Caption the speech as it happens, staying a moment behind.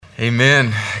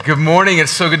Amen. Good morning.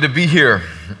 It's so good to be here.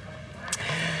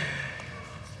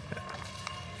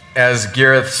 As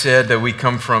Gareth said, that we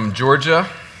come from Georgia,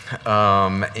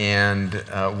 and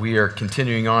we are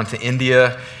continuing on to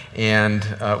India, and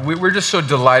we're just so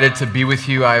delighted to be with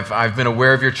you. I've been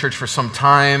aware of your church for some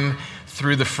time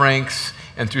through the Franks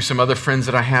and through some other friends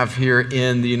that I have here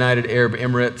in the United Arab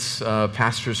Emirates,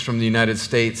 pastors from the United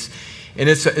States, and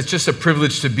it's just a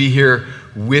privilege to be here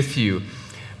with you.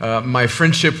 My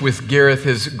friendship with Gareth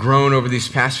has grown over these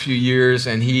past few years,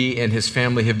 and he and his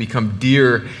family have become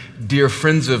dear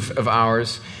friends of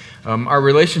ours. Our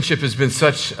relationship has been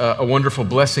such a wonderful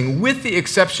blessing, with the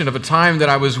exception of a time that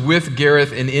I was with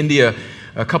Gareth in India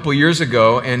a couple years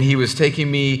ago, and he was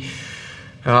taking me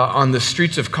on the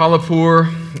streets of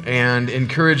Kolhapur and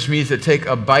encouraged me to take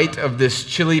a bite of this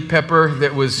chili pepper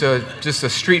that was just a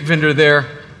street vendor there.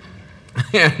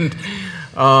 And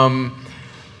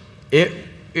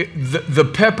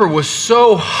the pepper was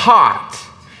so hot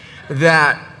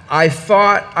that I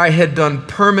thought I had done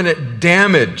permanent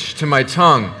damage to my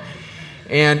tongue.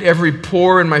 And every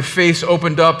pore in my face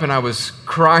opened up, and I was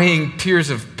crying tears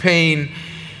of pain.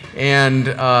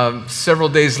 And several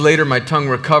days later, my tongue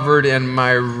recovered, and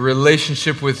my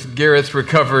relationship with Gareth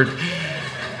recovered.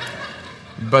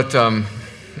 But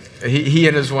he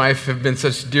and his wife have been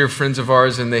such dear friends of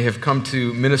ours, and they have come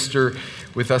to minister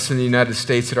with us in the United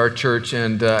States at our church,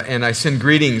 and I send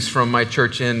greetings from my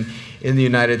church in the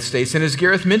United States. And as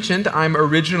Gareth mentioned, I'm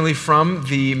originally from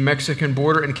the Mexican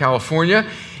border in California,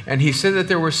 and he said that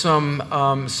there were some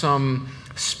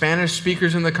Spanish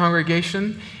speakers in the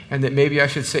congregation, and that maybe I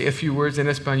should say a few words en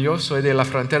español. Soy de la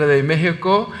frontera de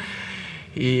México,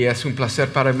 y es un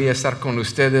placer para mí estar con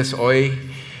ustedes hoy.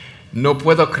 No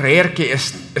puedo creer que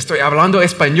estoy hablando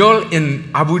español en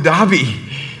Abu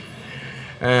Dhabi.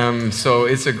 So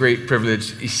it's a great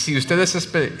privilege. Y si ustedes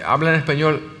hablan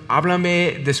español,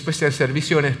 háblame después del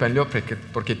servicio en español,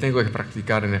 porque tengo que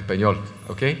practicar en español.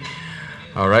 Okay?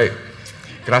 All right.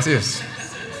 Gracias.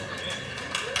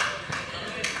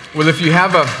 Well, if you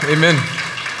have a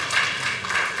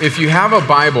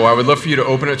Bible, I would love for you to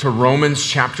open it to Romans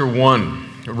chapter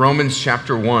 1. Romans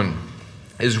chapter 1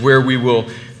 is where we will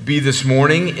be this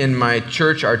morning in my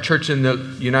church, our church in the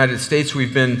United States.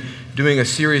 We've been doing a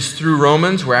series through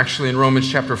Romans. We're actually in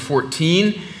Romans chapter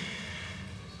 14.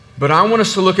 But I want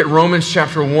us to look at Romans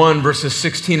chapter 1, verses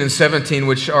 16 and 17,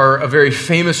 which are a very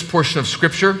famous portion of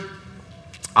Scripture.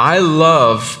 I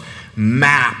love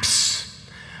maps.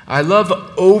 I love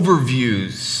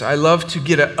overviews. I love to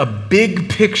get a big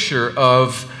picture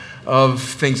of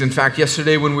things. In fact,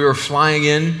 yesterday when we were flying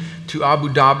in to Abu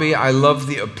Dhabi, I love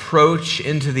the approach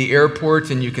into the airport,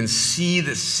 and you can see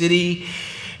the city,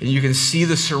 and you can see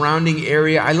the surrounding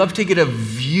area. I love to get a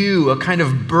view, a kind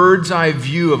of bird's eye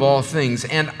view of all things.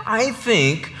 And I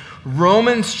think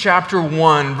Romans chapter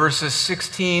 1, verses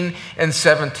 16 and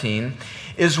 17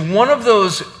 is one of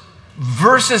those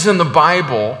verses in the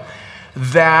Bible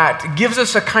that gives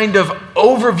us a kind of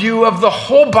overview of the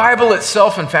whole Bible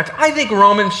itself. In fact, I think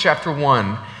Romans chapter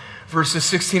 1, verses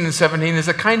 16 and 17 is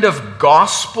a kind of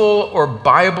gospel or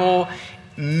Bible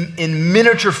in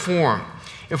miniature form.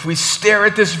 If we stare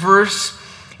at this verse,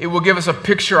 it will give us a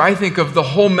picture, I think, of the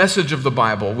whole message of the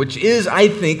Bible, which is, I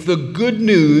think, the good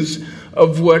news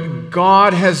of what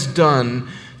God has done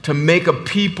to make a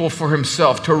people for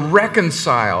himself, to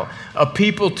reconcile a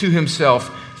people to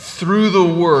himself through the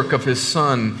work of his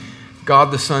Son,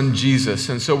 God the Son, Jesus.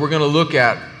 And so we're going to look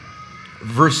at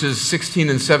verses 16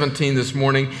 and 17 this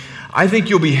morning. I think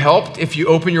you'll be helped if you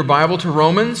open your Bible to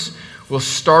Romans. We'll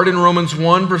start in Romans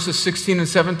 1, verses 16 and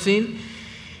 17.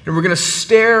 And we're going to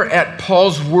stare at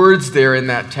Paul's words there in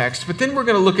that text. But then we're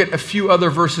going to look at a few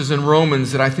other verses in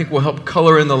Romans that I think will help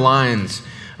color in the lines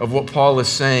of what Paul is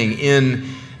saying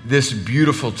in this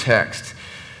beautiful text.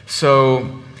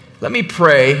 So let me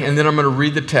pray, and then I'm going to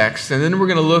read the text. And then we're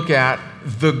going to look at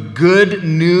the good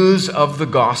news of the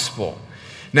gospel.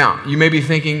 Now, you may be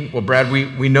thinking, well, Brad,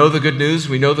 we know the good news.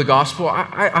 We know the gospel.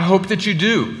 I hope that you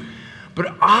do.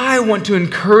 But I want to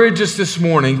encourage us this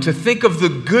morning to think of the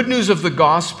good news of the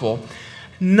gospel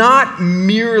not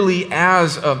merely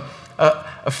as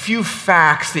a few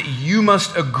facts that you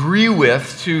must agree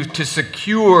with to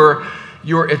secure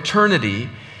your eternity.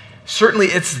 Certainly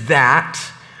it's that,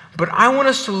 but I want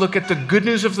us to look at the good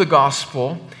news of the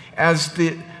gospel as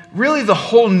really the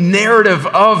whole narrative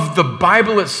of the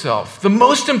Bible itself, the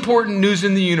most important news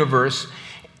in the universe.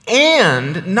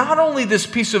 And not only this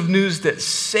piece of news that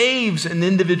saves an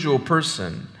individual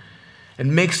person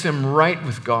and makes them right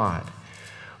with God,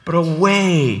 but a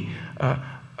way,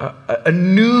 a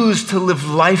news to live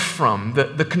life from,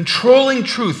 the controlling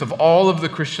truth of all of the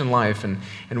Christian life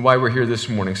and why we're here this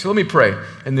morning. So let me pray,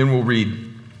 and then we'll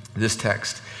read this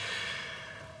text.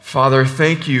 Father,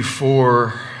 thank you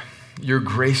for your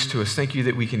grace to us. Thank you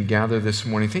that we can gather this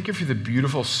morning. Thank you for the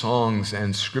beautiful songs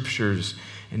and scriptures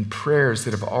and prayers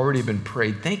that have already been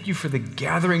prayed. Thank you for the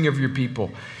gathering of your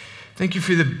people. Thank you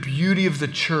for the beauty of the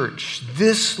church,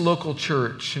 this local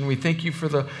church. And we thank you for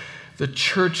the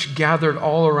church gathered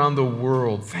all around the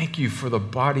world. Thank you for the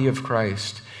body of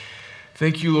Christ.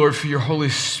 Thank you, Lord, for your Holy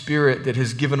Spirit that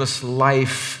has given us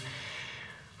life.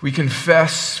 We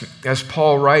confess, as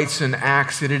Paul writes in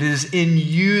Acts, that it is in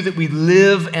you that we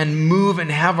live and move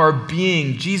and have our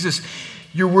being. Jesus,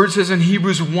 your word says in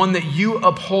Hebrews 1 that you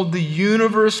uphold the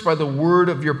universe by the word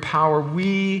of your power.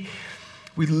 We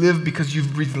live because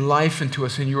you've breathed life into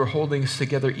us and you are holding us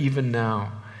together even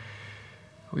now.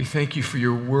 We thank you for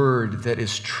your word that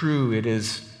is true. It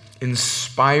is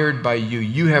inspired by you.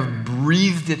 You have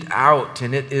breathed it out,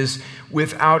 and it is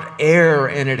without error,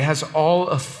 and it has all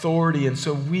authority. And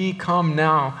so we come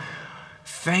now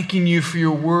thanking you for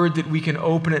your word that we can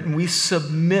open it, and we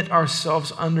submit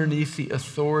ourselves underneath the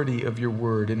authority of your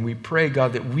word. And we pray,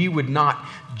 God, that we would not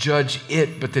judge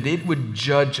it, but that it would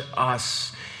judge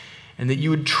us, and that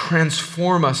you would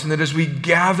transform us, and that as we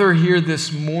gather here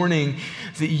this morning,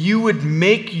 that you would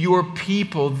make your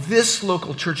people, this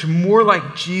local church, more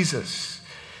like Jesus.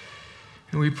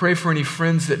 And we pray for any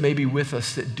friends that may be with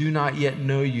us that do not yet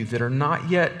know you, that are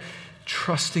not yet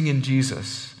trusting in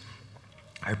Jesus.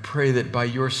 I pray that by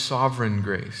your sovereign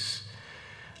grace,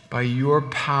 by your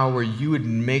power, you would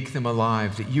make them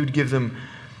alive, that you would give them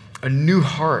a new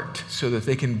heart so that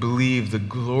they can believe the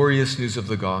glorious news of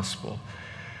the gospel.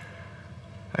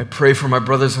 I pray for my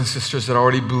brothers and sisters that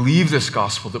already believe this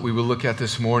gospel that we will look at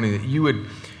this morning, that you would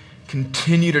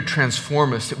continue to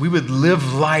transform us, that we would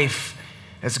live life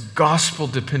as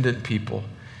gospel-dependent people.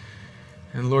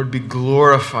 And Lord, be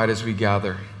glorified as we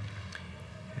gather,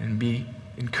 and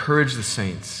encourage the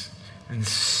saints and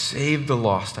save the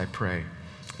lost, I pray.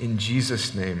 In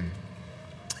Jesus' name,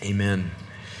 amen.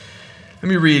 Let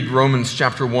me read Romans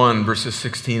chapter 1, verses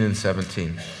 16 and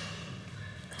 17.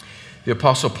 The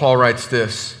Apostle Paul writes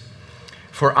this,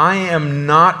 "For I am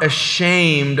not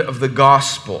ashamed of the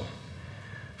gospel,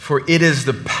 for it is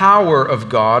the power of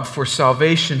God for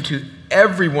salvation to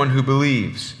everyone who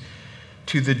believes,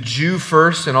 to the Jew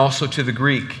first and also to the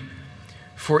Greek.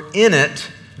 For in it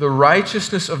the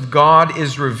righteousness of God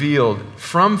is revealed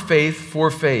from faith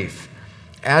for faith.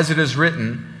 As it is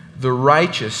written, the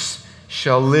righteous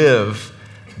shall live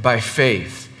by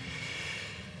faith."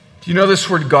 Do you know this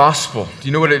word gospel? Do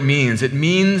you know what it means? It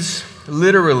means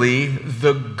literally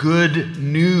the good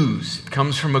news. It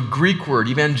comes from a Greek word,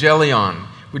 evangelion,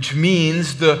 which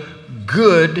means the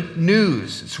good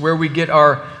news. It's where we get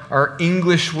our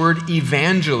English word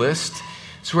evangelist.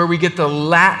 It's where we get the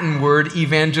Latin word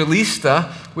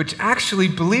Evangelista, which actually,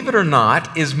 believe it or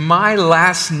not, is my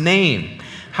last name.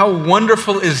 How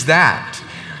wonderful is that?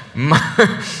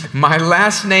 My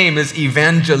last name is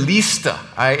Evangelista.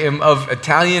 I am of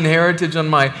Italian heritage on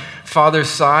my father's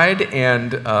side,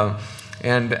 and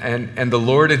the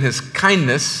Lord in his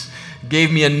kindness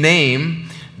gave me a name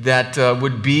that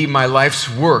would be my life's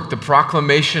work, the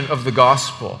proclamation of the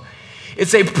gospel.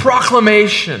 It's a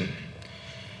proclamation.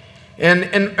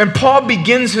 And Paul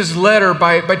begins his letter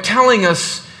by telling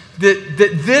us that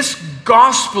this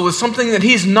gospel is something that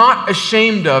he's not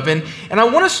ashamed of. And I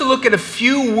want us to look at a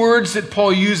few words that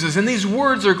Paul uses, and these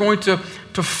words are going to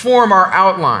form our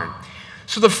outline.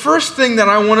 So the first thing that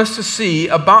I want us to see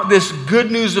about this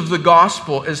good news of the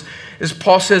gospel, as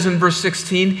Paul says in verse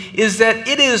 16, is that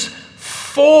it is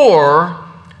for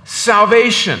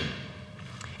salvation.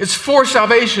 It's for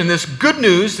salvation. This good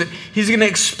news that he's going to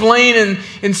explain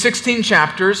in 16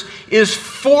 chapters is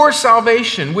for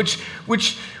salvation, which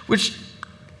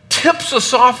tips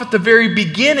us off at the very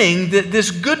beginning that this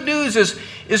good news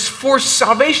is for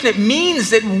salvation. It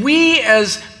means that we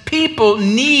as people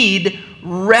need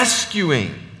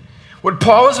rescuing. What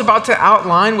Paul is about to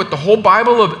outline, what the whole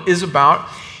Bible is about,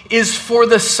 is for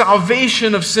the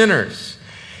salvation of sinners.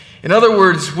 In other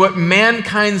words, what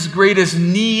mankind's greatest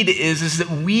need is that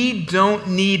we don't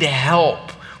need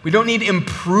help. We don't need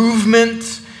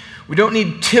improvement. We don't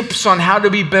need tips on how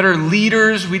to be better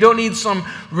leaders. We don't need some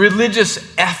religious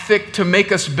ethic to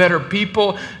make us better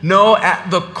people. No,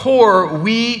 at the core,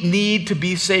 we need to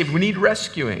be saved. We need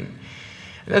rescuing.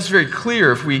 And that's very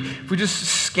clear. If we just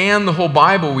scan the whole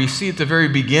Bible, we see at the very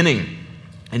beginning,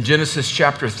 in Genesis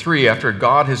chapter 3, after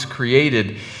God has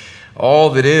created all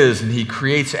that is, and he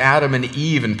creates Adam and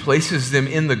Eve and places them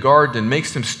in the garden and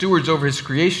makes them stewards over his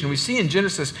creation. We see in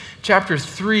Genesis chapter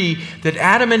 3 that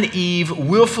Adam and Eve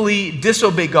willfully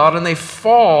disobey God and they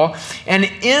fall. And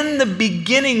in the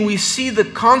beginning, we see the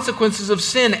consequences of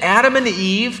sin. Adam and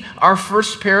Eve, our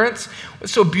first parents.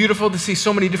 It's so beautiful to see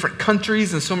so many different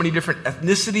countries and so many different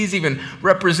ethnicities even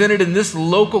represented in this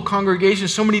local congregation,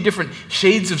 so many different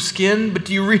shades of skin. But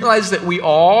do you realize that we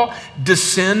all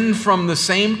descend from the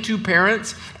same two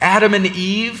parents, Adam and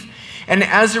Eve? And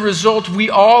as a result,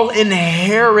 we all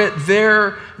inherit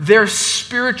their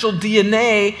spiritual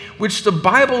DNA, which the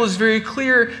Bible is very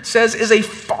clear says is a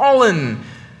fallen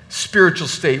spiritual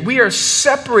state. We are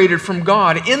separated from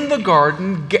God. In the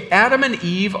garden, Adam and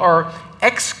Eve are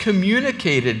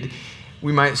excommunicated,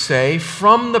 we might say,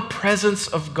 from the presence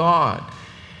of God.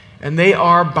 And they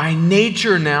are by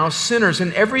nature now sinners.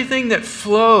 And everything that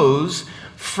flows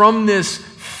from this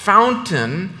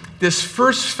fountain, this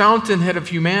first fountainhead of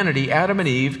humanity, Adam and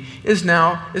Eve, is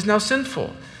now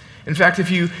sinful. In fact, if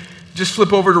you just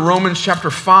flip over to Romans chapter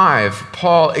 5,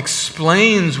 Paul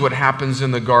explains what happens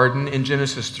in the garden in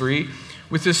Genesis 3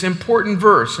 with this important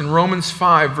verse. In Romans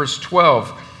 5, verse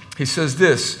 12, he says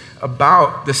this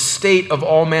about the state of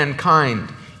all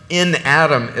mankind in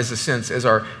Adam, as a sense, as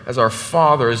our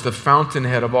father, as the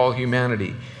fountainhead of all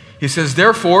humanity. He says,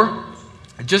 therefore,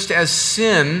 just as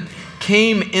sin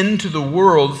came into the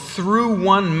world through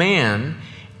one man,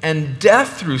 and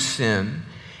death through sin,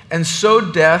 and so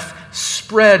death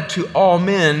spread to all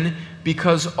men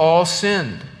because all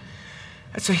sinned.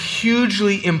 That's a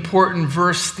hugely important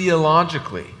verse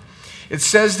theologically. It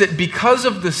says that because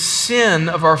of the sin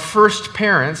of our first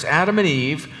parents, Adam and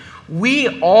Eve,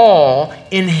 we all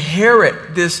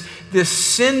inherit this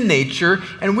sin nature,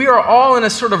 and we are all in a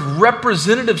sort of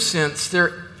representative sense.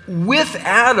 They're with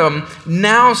Adam,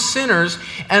 now sinners.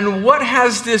 And what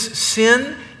has this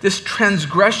sin, this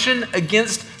transgression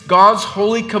against God's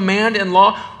holy command and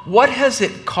law, what has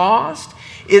it caused?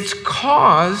 It's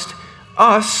caused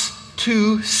us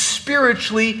to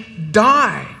spiritually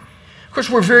die. Of course,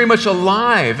 we're very much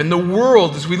alive in the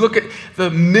world. As we look at the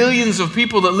millions of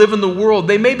people that live in the world,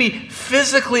 they may be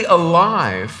physically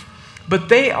alive, but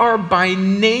they are by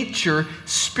nature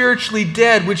spiritually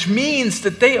dead, which means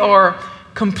that they are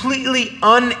completely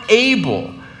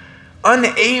unable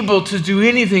to do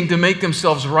anything to make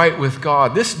themselves right with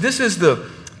God. This is the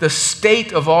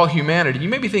state of all humanity. You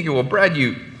may be thinking, well, Brad,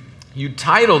 you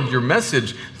titled your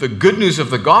message, The Good News of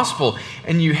the Gospel,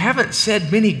 and you haven't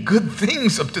said many good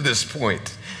things up to this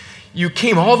point. You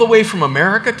came all the way from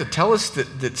America to tell us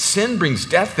that sin brings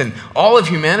death and all of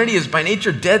humanity is by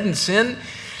nature dead in sin?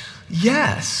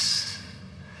 Yes,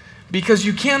 because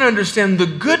you can't understand the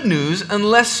good news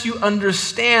unless you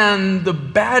understand the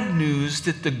bad news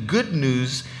that the good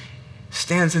news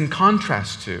stands in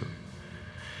contrast to.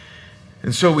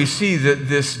 And so we see that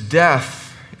this death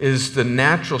is the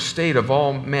natural state of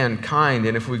all mankind.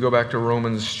 And if we go back to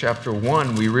Romans chapter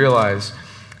 1, we realize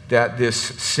that this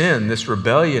sin, this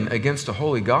rebellion against a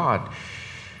holy God,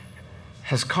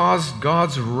 has caused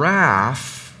God's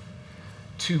wrath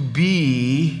to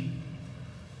be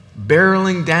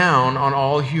barreling down on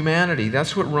all humanity.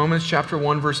 That's what Romans chapter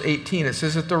 1, verse 18, it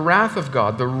says that the wrath of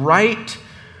God, the right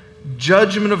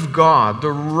judgment of God,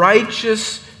 the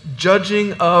righteous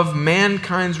judging of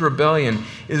mankind's rebellion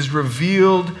is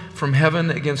revealed from heaven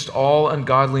against all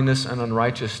ungodliness and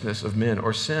unrighteousness of men,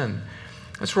 or sin.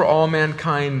 That's where all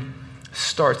mankind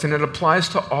starts, and it applies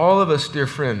to all of us, dear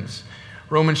friends.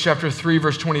 Romans chapter 3,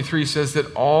 verse 23 says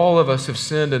that all of us have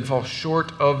sinned and fall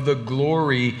short of the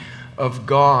glory of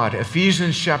God.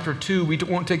 Ephesians chapter 2, we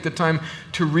won't take the time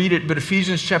to read it, but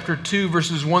Ephesians chapter 2,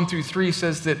 verses 1 through 3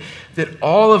 says that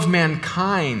all of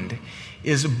mankind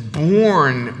is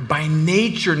born by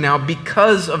nature now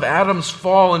because of Adam's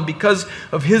fall and because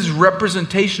of his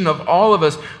representation of all of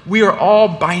us. We are all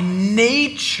by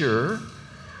nature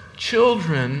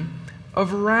children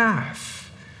of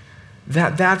wrath.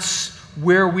 That's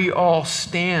where we all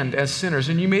stand as sinners.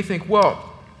 And you may think, well,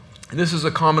 this is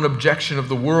a common objection of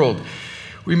the world.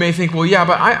 We may think, well, yeah,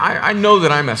 but I know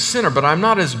that I'm a sinner, but I'm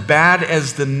not as bad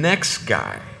as the next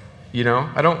guy. You know,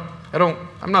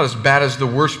 I'm not as bad as the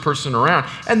worst person around.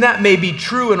 And that may be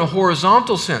true in a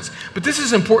horizontal sense. But this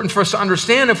is important for us to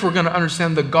understand if we're going to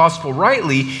understand the gospel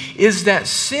rightly, is that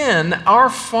sin, our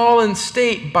fallen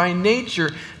state by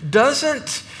nature,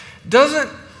 doesn't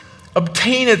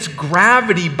obtain its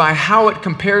gravity by how it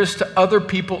compares to other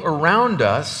people around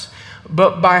us,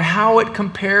 but by how it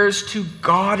compares to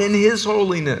God in His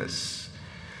holiness.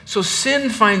 So sin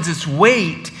finds its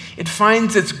weight, it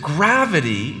finds its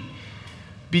gravity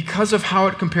because of how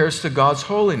it compares to God's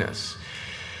holiness.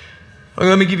 Well,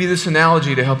 let me give you this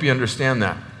analogy to help you understand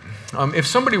that. If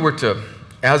somebody were to,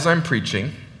 as I'm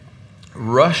preaching,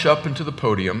 rush up into the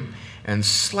podium and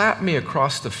slap me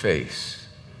across the face,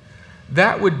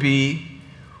 that would be,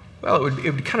 well,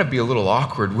 it would kind of be a little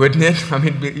awkward, wouldn't it? I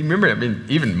mean,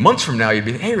 even months from now, you'd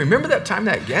be, hey, remember that time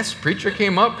that guest preacher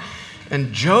came up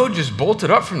and Joe just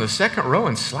bolted up from the second row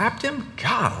and slapped him?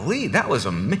 Golly, that was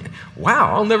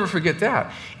wow, I'll never forget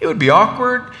that. It would be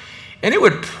awkward, and it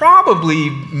would probably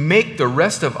make the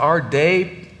rest of our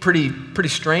day pretty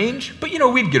strange, but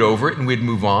we'd get over it and we'd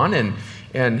move on,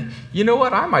 and you know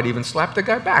what? I might even slap the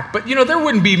guy back. But there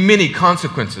wouldn't be many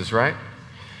consequences, right?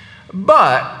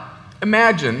 But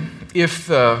imagine if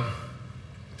the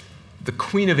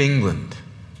Queen of England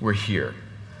were here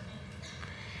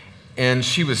and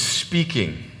she was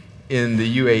speaking in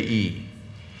the UAE,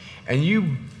 and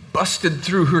you busted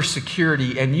through her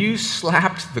security and you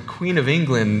slapped the Queen of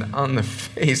England on the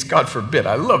face. God forbid,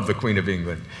 I love the Queen of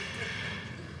England.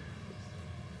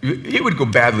 It would go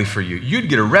badly for you. You'd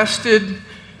get arrested.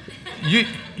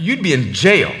 You'd be in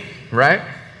jail, right?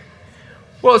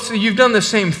 Well, so you've done the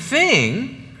same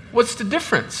thing. What's the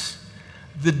difference?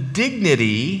 The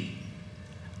dignity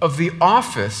of the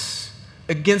office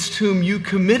against whom you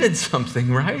committed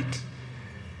something, right?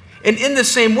 And in the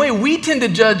same way, we tend to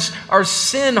judge our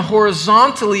sin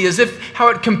horizontally as if how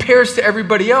it compares to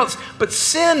everybody else. But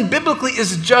sin biblically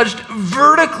is judged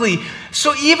vertically.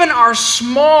 So even our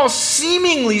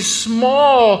seemingly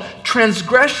small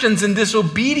transgressions and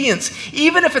disobedience,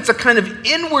 even if it's a kind of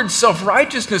inward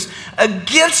self-righteousness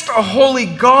against a holy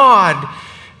God,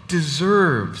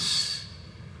 deserves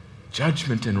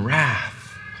judgment and wrath.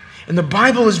 And the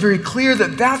Bible is very clear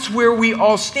that that's where we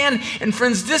all stand. And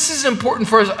friends, this is important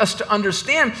for us to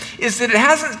understand, is that it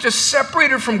hasn't just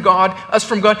separated us from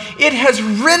God. It has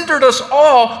rendered us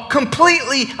all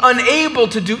completely unable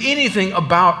to do anything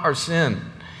about our sin.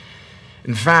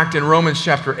 In fact, in Romans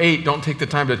chapter 8, don't take the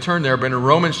time to turn there, but in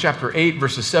Romans chapter 8,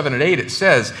 verses 7 and 8, it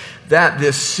says that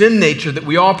this sin nature that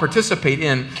we all participate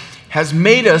in has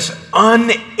made us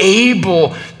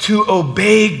unable to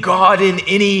obey God in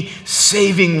any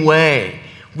saving way.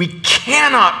 We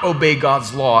cannot obey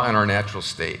God's law in our natural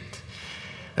state.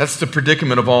 That's the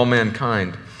predicament of all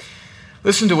mankind.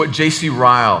 Listen to what J.C.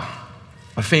 Ryle,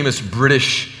 a famous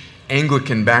British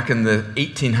Anglican back in the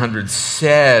 1800s,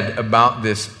 said about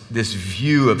this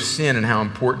view of sin and how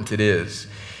important it is.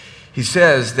 He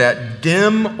says that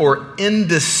dim or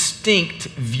indistinct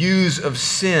views of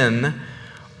sin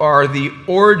are the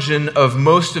origin of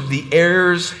most of the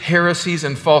errors, heresies,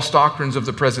 and false doctrines of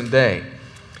the present day.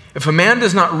 If a man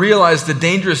does not realize the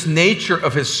dangerous nature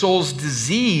of his soul's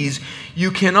disease,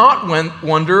 you cannot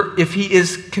wonder if he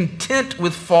is content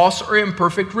with false or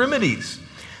imperfect remedies.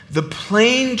 The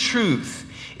plain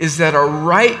truth is that a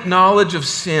right knowledge of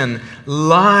sin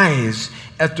lies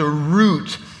at the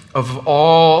root of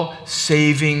all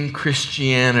saving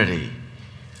Christianity.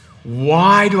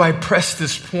 Why do I press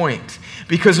this point?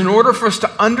 Because in order for us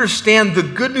to understand the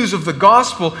good news of the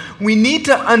gospel, we need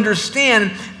to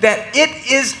understand that it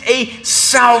is a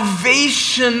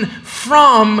salvation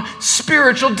from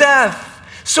spiritual death.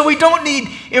 So we don't need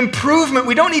improvement.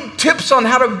 We don't need tips on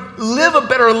how to live a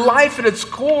better life at its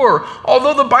core,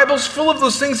 although the Bible's full of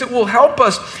those things that will help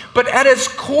us. But at its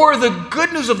core, the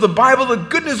good news of the Bible, the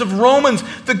good news of Romans,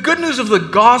 the good news of the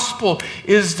gospel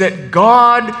is that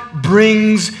God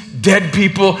brings dead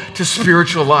people to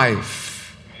spiritual life.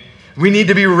 We need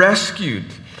to be rescued,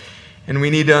 and we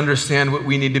need to understand what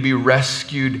we need to be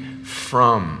rescued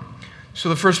from. So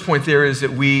the first point there is that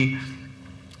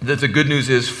the good news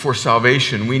is for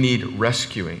salvation, we need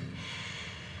rescuing.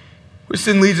 Which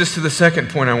then leads us to the second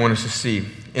point I want us to see,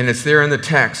 and it's there in the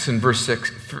text in verse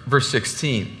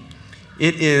 16.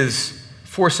 It is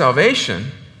for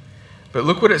salvation, but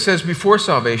look what it says before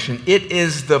salvation. It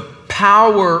is the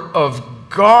power of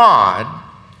God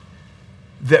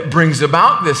that brings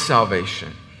about this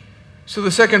salvation. So the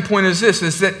second point is this,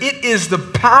 is that it is the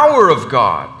power of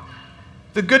God.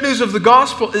 The good news of the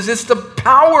gospel is it's the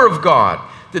power of God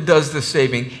that does the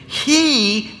saving.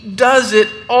 He does it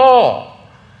all.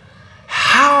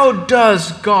 How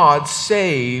does God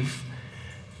save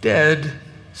dead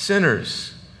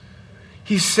sinners?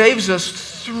 He saves us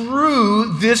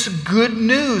through this good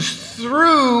news,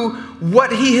 through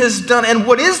what he has done. And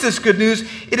what is this good news?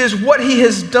 It is what he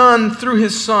has done through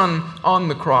his Son on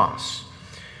the cross.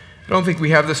 I don't think we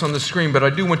have this on the screen, but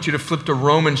I do want you to flip to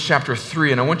Romans chapter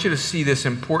 3, and I want you to see this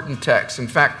important text. In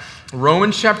fact,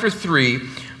 Romans chapter 3,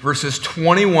 verses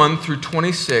 21 through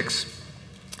 26,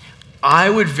 I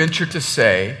would venture to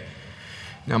say,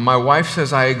 now my wife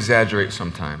says I exaggerate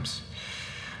sometimes,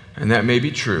 and that may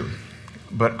be true.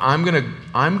 But I'm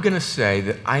gonna say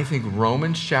that I think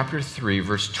Romans chapter 3,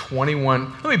 verse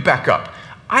 21. Let me back up.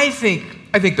 I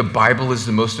think the Bible is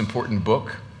the most important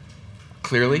book,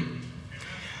 clearly.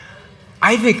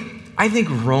 I think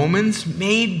Romans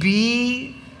may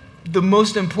be the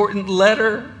most important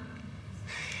letter.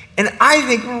 And I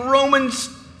think Romans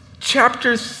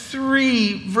chapter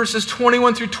 3, verses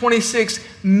 21 through 26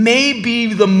 may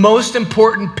be the most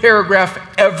important paragraph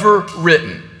ever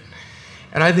written.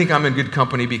 And I think I'm in good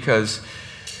company because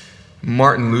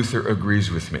Martin Luther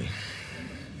agrees with me.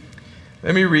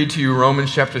 Let me read to you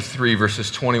Romans chapter 3,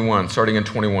 verses 21, starting in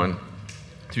 21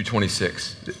 through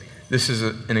 26. This is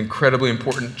an incredibly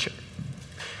important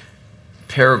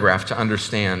paragraph to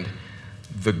understand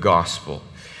the gospel.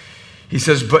 He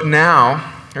says, but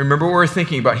now, remember what we're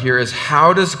thinking about here is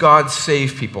how does God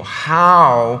save people?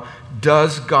 How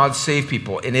does God save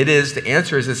people? And the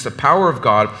answer is it's the power of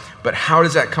God, but how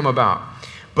does that come about?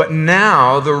 But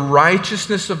now the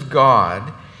righteousness of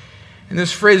God, and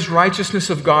this phrase righteousness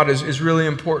of God is really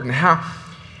important.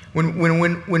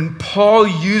 When Paul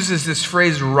uses this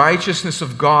phrase righteousness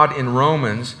of God in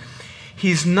Romans,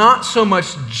 he's not so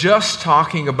much just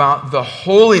talking about the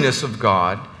holiness of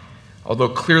God, although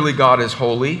clearly God is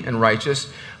holy and righteous,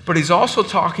 but he's also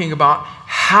talking about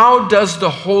how does the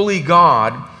holy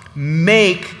God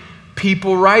make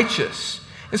people righteous.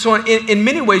 And so in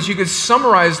many ways, you could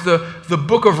summarize the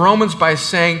book of Romans by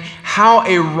saying how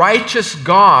a righteous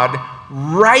God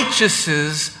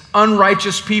righteouses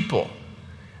unrighteous people.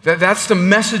 That's the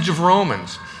message of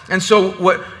Romans. And so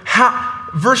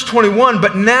verse 21,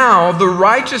 but now the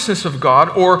righteousness of God,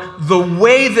 or the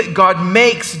way that God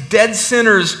makes dead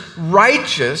sinners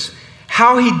righteous,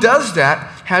 how he does that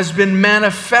has been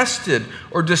manifested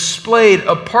or displayed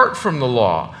apart from the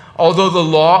law, although the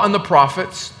law and the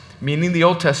prophets, meaning the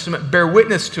Old Testament, bear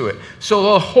witness to it.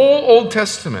 So the whole Old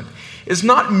Testament is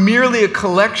not merely a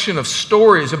collection of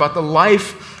stories about the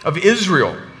life of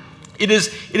Israel. It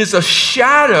is a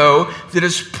shadow that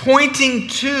is pointing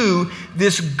to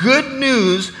this good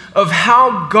news of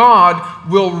how God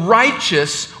will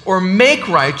righteous or make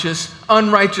righteous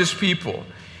unrighteous people.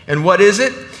 And what is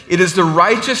it? It is the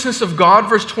righteousness of God,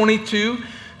 verse 22,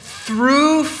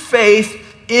 through faith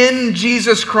in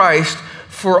Jesus Christ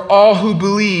for all who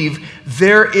believe.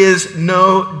 There is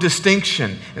no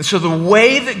distinction. And so the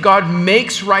way that God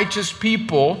makes righteous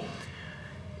people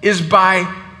is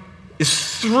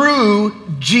through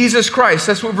Jesus Christ.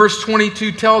 That's what verse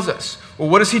 22 tells us. Well,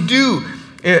 what does he do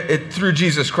through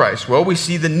Jesus Christ? Well, we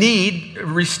see the need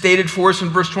restated for us in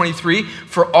verse 23.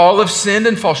 For all have sinned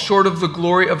and fall short of the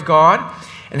glory of God.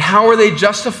 And how are they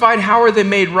justified? How are they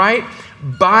made right?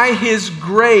 By his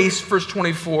grace, verse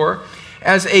 24,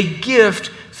 as a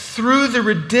gift through the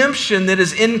redemption that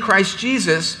is in Christ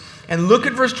Jesus. And look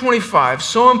at verse 25,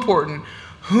 so important.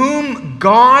 Whom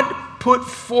God put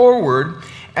forward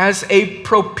as a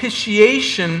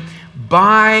propitiation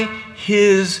by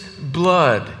his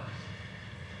blood.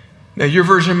 Now, your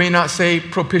version may not say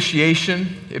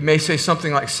propitiation. It may say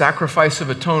something like sacrifice of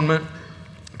atonement.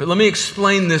 But let me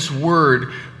explain this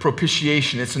word,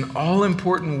 propitiation. It's an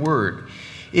all-important word.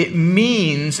 It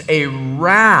means a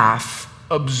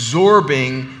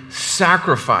wrath-absorbing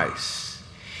sacrifice.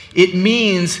 It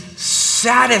means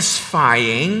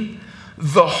satisfying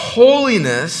the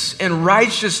holiness and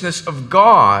righteousness of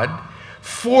God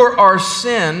for our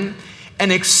sin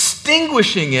and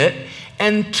extinguishing it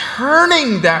and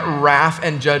turning that wrath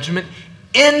and judgment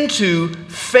into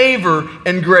favor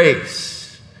and grace.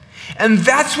 And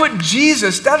that's what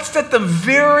that's at the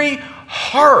very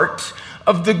heart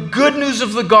of the good news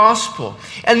of the gospel.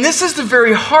 And this is the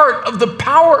very heart of the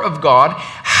power of God,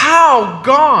 how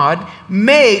God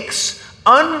makes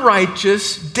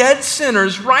unrighteous, dead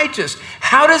sinners righteous.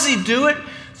 How does he do it?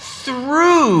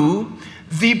 Through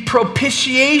the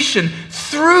propitiation,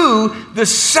 through the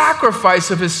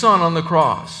sacrifice of his son on the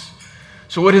cross.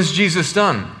 So what has Jesus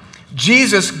done?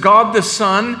 Jesus, God the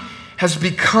Son, has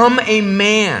become a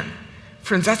man.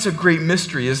 Friends, that's a great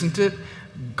mystery, isn't it?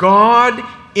 God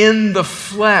in the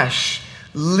flesh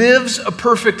lives a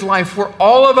perfect life where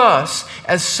all of us,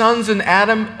 as sons of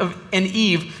Adam and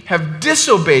Eve, have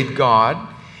disobeyed God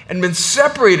and been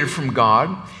separated from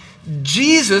God.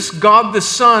 Jesus, God the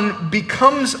Son,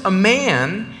 becomes a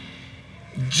man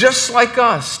just like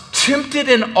us, tempted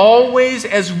in all ways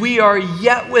as we are,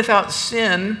 yet without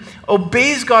sin,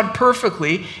 obeys God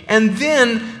perfectly, and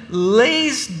then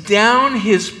lays down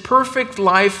his perfect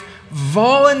life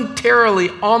voluntarily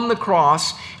on the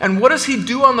cross. And what does he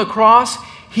do on the cross?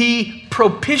 He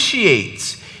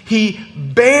propitiates, he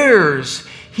bears,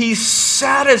 he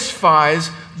satisfies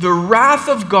the wrath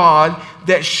of God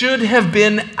that should have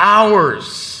been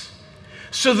ours.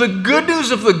 So the good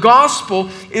news of the gospel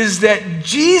is that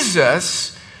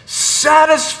Jesus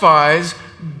satisfies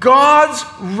God's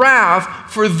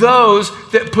wrath for those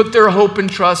that put their hope and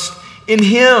trust in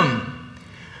him.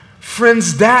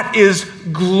 Friends, that is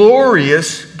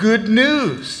glorious good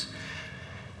news.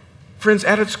 Friends,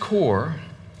 at its core,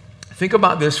 think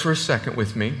about this for a second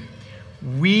with me.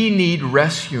 We need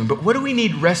rescuing, but what do we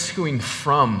need rescuing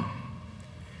from?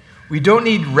 We don't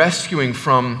need rescuing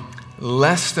from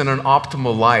less than an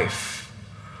optimal life,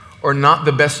 or not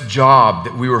the best job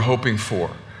that we were hoping for,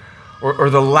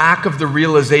 or the lack of the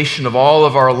realization of all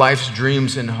of our life's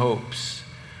dreams and hopes.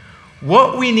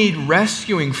 What we need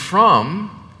rescuing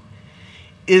from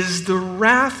is the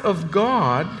wrath of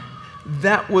God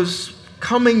that was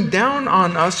coming down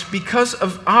on us because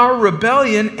of our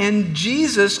rebellion, and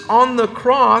Jesus on the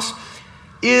cross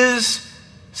is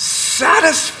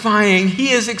satisfying,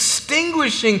 he is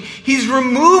extinguishing, he's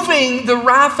removing the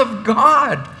wrath of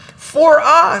God for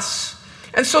us.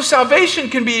 And so salvation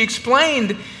can be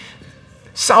explained,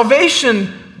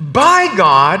 salvation by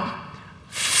God,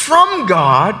 from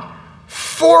God,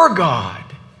 for God.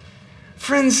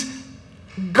 Friends,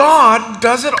 God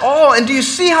does it all. And do you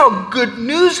see how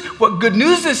what good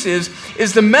news this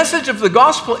is the message of the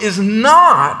gospel is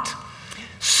not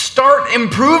start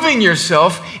improving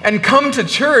yourself and come to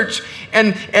church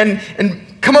and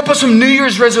come up with some New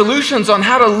Year's resolutions on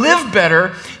how to live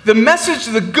better. The message,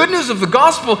 the good news of the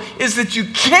gospel is that you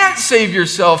can't save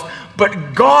yourself,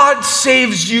 but God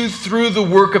saves you through the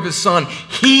work of his Son.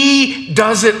 He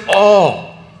does it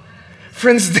all.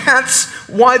 Friends, that's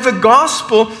why the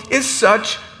gospel is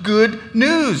such good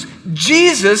news.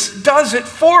 Jesus does it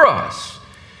for us.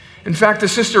 In fact, the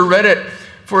sister read it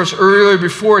for us earlier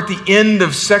before at the end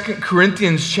of 2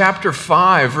 Corinthians chapter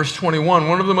 5, verse 21,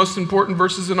 one of the most important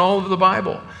verses in all of the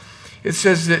Bible. It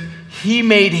says that he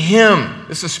made him,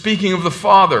 this is speaking of the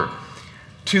Father,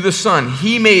 to the Son.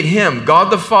 He made him,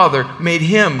 God the Father made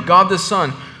him, God the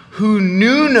Son, who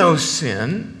knew no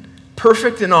sin,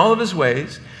 perfect in all of his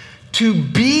ways, to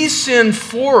be sin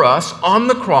for us on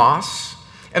the cross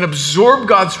and absorb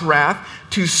God's wrath,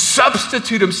 to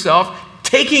substitute himself,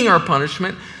 taking our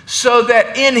punishment, so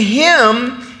that in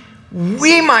him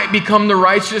we might become the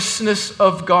righteousness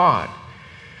of God.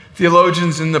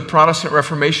 Theologians in the Protestant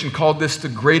Reformation called this the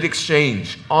Great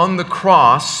Exchange. On the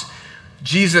cross,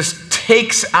 Jesus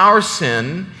takes our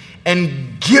sin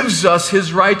and gives us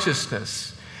his righteousness.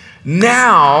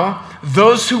 Now,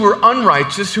 those who were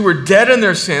unrighteous, who were dead in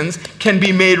their sins, can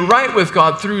be made right with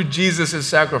God through Jesus'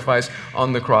 sacrifice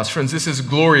on the cross. Friends, this is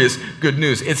glorious good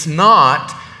news. It's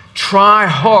not try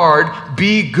hard,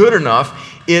 be good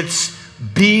enough. It's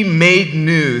be made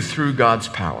new through God's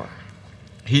power.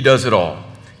 He does it all.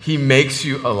 He makes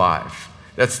you alive.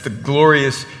 That's the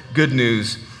glorious good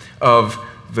news of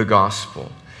the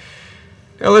gospel.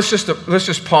 Now let's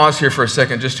just pause here for a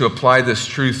second just to apply this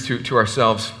truth to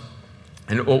ourselves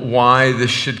and why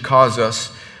this should cause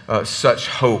us such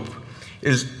hope.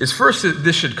 Is first that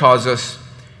this should cause us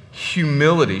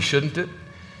humility, shouldn't it?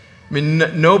 I mean,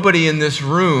 nobody in this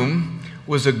room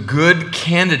was a good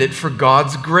candidate for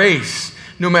God's grace.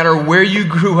 No matter where you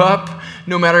grew up,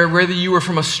 no matter whether you were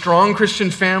from a strong Christian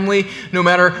family, no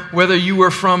matter whether you were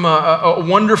from a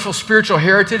wonderful spiritual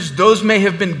heritage, those may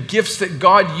have been gifts that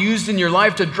God used in your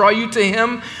life to draw you to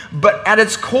him. But at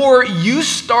its core, you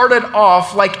started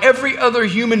off like every other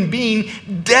human being,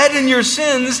 dead in your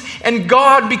sins, and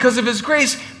God, because of his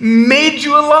grace, made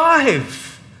you alive.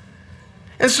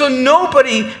 And so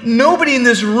nobody in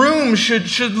this room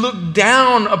should look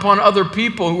down upon other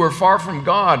people who are far from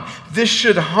God. This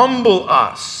should humble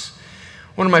us.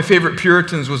 One of my favorite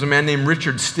Puritans was a man named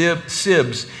Richard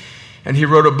Sibbes, and he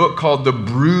wrote a book called The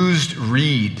Bruised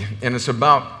Reed, and it's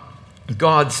about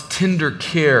God's tender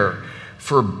care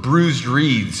for bruised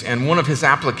reeds. And one of his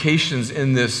applications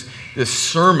in this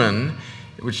sermon,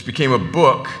 which became a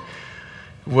book,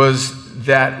 was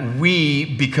that we,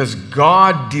 because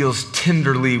God deals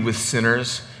tenderly with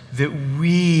sinners, that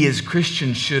we as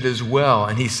Christians should as well.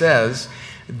 And he says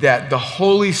that the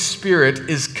Holy Spirit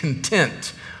is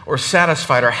content or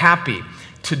satisfied or happy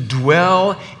to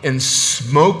dwell in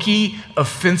smoky,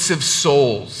 offensive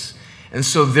souls. And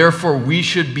so therefore we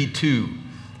should be too.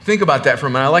 Think about that for a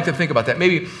minute. I like to think about that.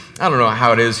 Maybe, I don't know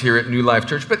how it is here at New Life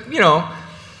Church, but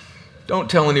don't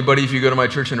tell anybody if you go to my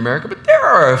church in America, but there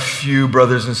are a few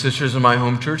brothers and sisters in my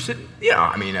home church that,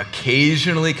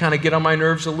 occasionally kind of get on my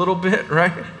nerves a little bit,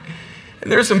 right?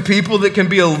 And there's some people that can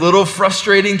be a little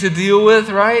frustrating to deal with,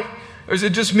 right? Or is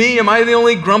it just me? Am I the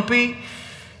only grumpy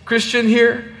Christian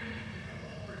here?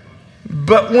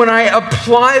 But when I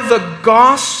apply the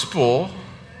gospel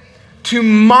to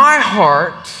my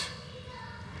heart,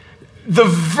 the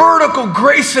vertical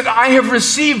grace that I have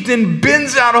received then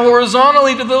bends out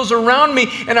horizontally to those around me,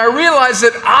 and I realize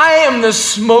that I am the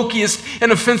smokiest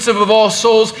and offensive of all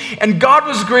souls, and God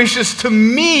was gracious to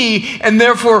me, and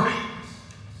therefore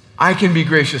I can be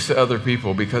gracious to other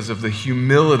people because of the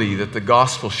humility that the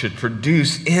gospel should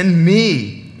produce in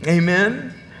me.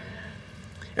 Amen?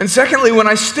 And secondly, when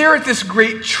I stare at this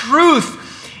great truth,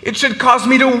 it should cause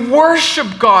me to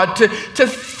worship God, to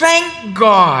thank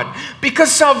God,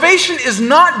 because salvation is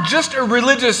not just a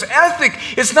religious ethic.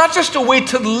 It's not just a way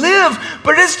to live,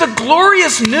 but it's the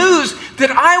glorious news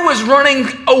that I was running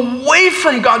away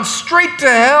from God, straight to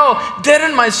hell, dead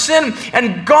in my sin,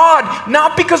 and God,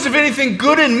 not because of anything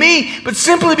good in me, but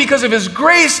simply because of His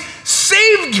grace,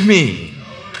 saved me.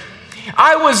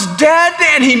 I was dead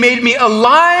and He made me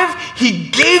alive. He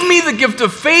gave me the gift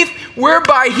of faith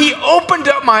whereby He opened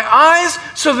up my eyes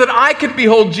so that I could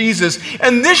behold Jesus.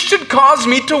 And this should cause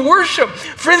me to worship.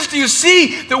 Friends, do you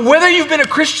see that whether you've been a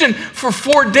Christian for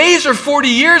 4 days or 40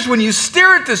 years, when you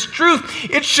stare at this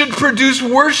truth, it should produce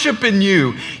worship in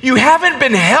you. You haven't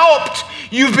been helped.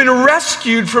 You've been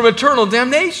rescued from eternal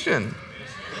damnation.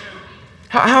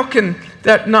 How can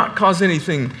that not cause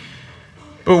anything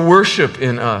but worship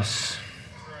in us?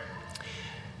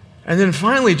 And then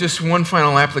finally, just one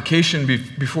final application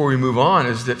before we move on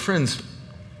is that, friends,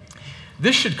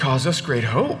 this should cause us great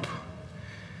hope.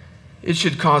 It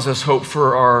should cause us hope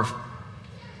for our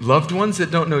loved ones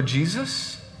that don't know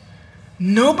Jesus.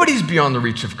 Nobody's beyond the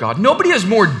reach of God. Nobody is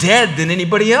more dead than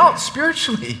anybody else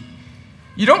spiritually.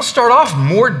 You don't start off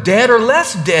more dead or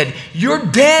less dead. You're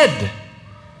dead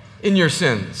in your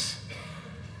sins.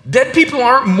 Dead people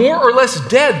aren't more or less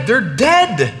dead. They're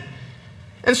dead.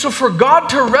 And so for God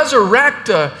to resurrect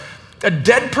a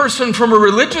dead person from a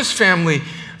religious family,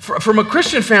 from a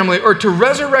Christian family, or to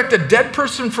resurrect a dead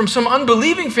person from some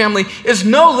unbelieving family is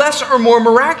no less or more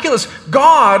miraculous.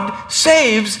 God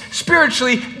saves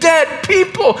spiritually dead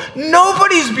people.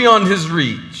 Nobody's beyond His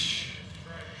reach.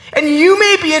 And you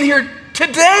may be in here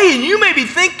today and you may be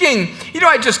thinking,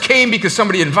 I just came because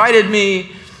somebody invited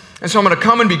me, and so I'm going to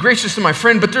come and be gracious to my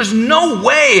friend, but there's no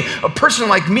way a person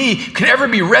like me could ever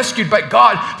be rescued by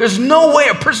God. There's no way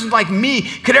a person like me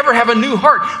could ever have a new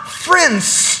heart. Friends,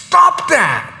 stop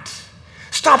that.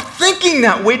 Stop thinking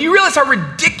that way. Do you realize how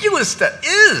ridiculous that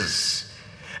is?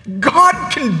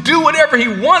 God can do whatever He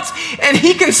wants, and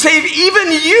He can save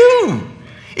even you.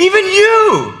 Even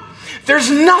you. There's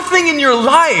nothing in your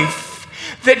life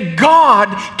that God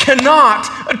cannot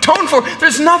atone for.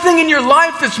 There's nothing in your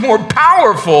life that's more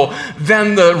powerful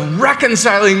than the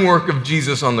reconciling work of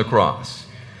Jesus on the cross.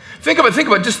 Think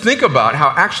about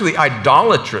how actually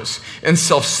idolatrous and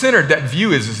self-centered that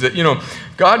view is that,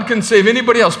 God can save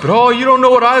anybody else, but you don't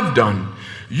know what I've done.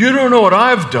 You don't know what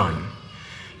I've done.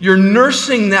 You're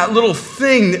nursing that little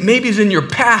thing that maybe is in your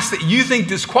past that you think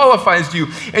disqualifies you,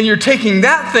 and you're taking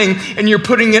that thing and you're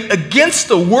putting it against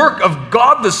the work of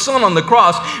God the Son on the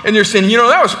cross, and you're saying,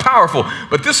 that was powerful,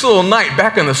 but this little night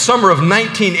back in the summer of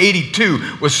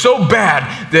 1982 was so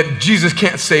bad that Jesus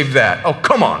can't save that. Oh,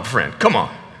 come on, friend, come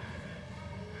on.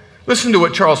 Listen to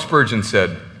what Charles Spurgeon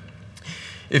said.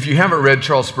 If you haven't read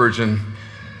Charles Spurgeon,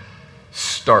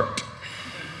 start.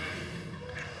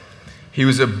 He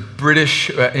was a British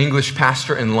English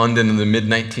pastor in London in the mid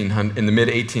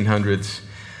 1800s.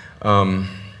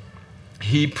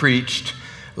 He preached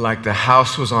like the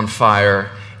house was on fire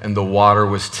and the water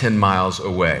was 10 miles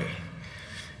away.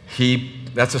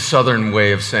 That's a southern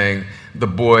way of saying the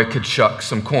boy could shuck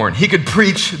some corn. He could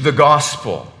preach the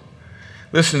gospel.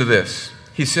 Listen to this.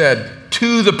 He said,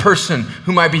 to the person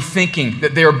who might be thinking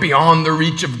that they are beyond the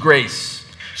reach of grace.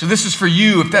 So this is for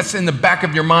you if that's in the back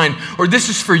of your mind, or this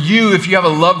is for you if you have a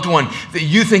loved one that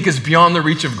you think is beyond the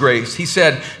reach of grace. He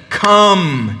said,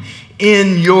 come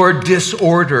in your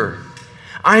disorder.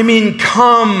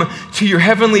 Come to your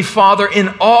heavenly Father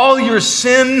in all your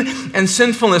sin and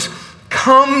sinfulness.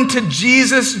 Come to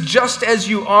Jesus just as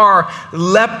you are,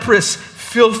 leprous,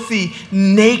 filthy,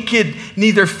 naked,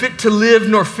 neither fit to live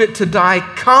nor fit to die.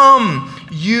 Come,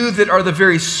 you that are the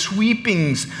very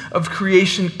sweepings of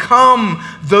creation. Come,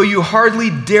 though you hardly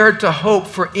dare to hope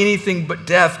for anything but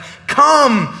death.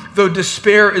 Come, though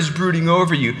despair is brooding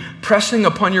over you, pressing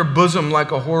upon your bosom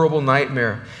like a horrible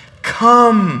nightmare.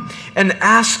 Come and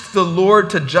ask the Lord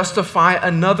to justify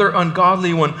another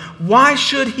ungodly one. Why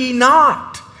should He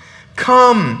not?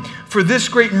 Come, for this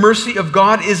great mercy of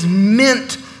God is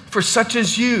meant for such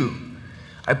as you.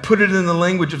 I put it in the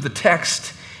language of the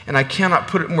text, and I cannot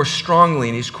put it more strongly.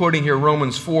 And he's quoting here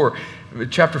Romans 4,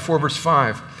 chapter 4, verse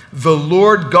 5. the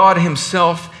Lord God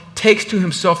himself takes to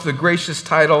himself the gracious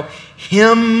title,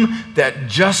 him that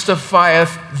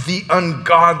justifieth the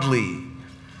ungodly.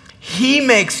 He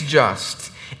makes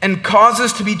just and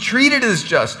causes to be treated as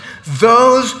just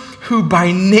those who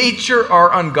by nature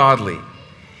are ungodly.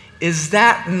 Is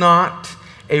that not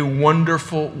a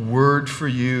wonderful word for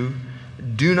you?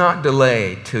 Do not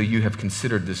delay till you have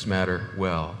considered this matter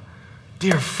well.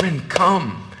 Dear friend,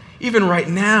 come, even right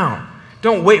now.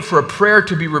 Don't wait for a prayer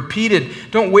to be repeated.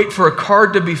 Don't wait for a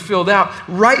card to be filled out.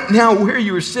 Right now, where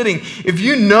you are sitting, if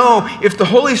you know, if the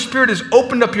Holy Spirit has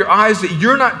opened up your eyes that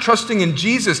you're not trusting in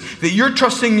Jesus, that you're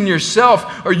trusting in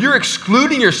yourself, or you're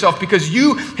excluding yourself because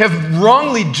you have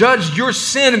wrongly judged your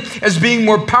sin as being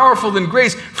more powerful than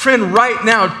grace, friend, right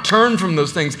now, turn from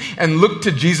those things and look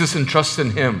to Jesus and trust in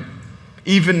him,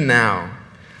 even now,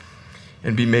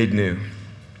 and be made new.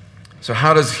 So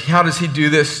how does he do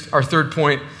this? Our third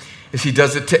point is he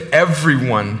does it to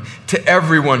everyone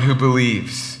who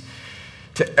believes.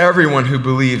 To everyone who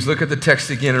believes. Look at the text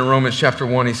again in Romans chapter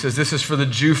 1. He says, this is for the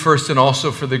Jew first and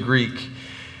also for the Greek.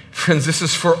 Friends, this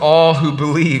is for all who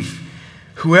believe.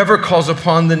 Whoever calls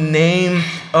upon the name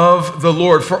of the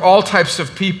Lord, for all types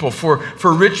of people, for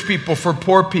rich people, for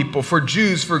poor people, for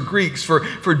Jews, for Greeks,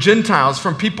 for Gentiles,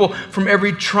 from people from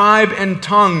every tribe and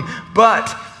tongue.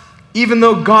 But even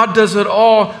though God does it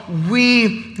all,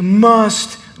 we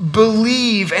must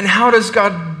believe. And how does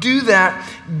God do that?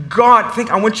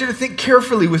 I want you to think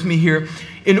carefully with me here.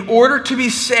 In order to be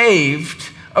saved,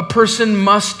 a person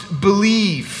must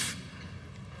believe.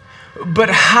 But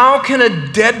how can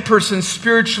a dead person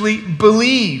spiritually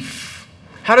believe?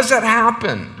 How does that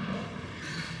happen?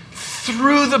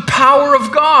 Through the power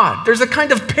of God. There's a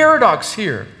kind of paradox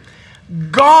here.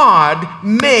 God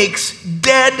makes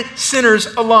dead sinners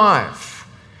alive.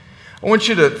 I want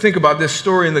you to think about this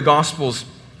story in the Gospels.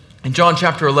 In John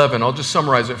chapter 11, I'll just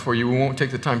summarize it for you. We won't take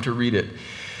the time to read it.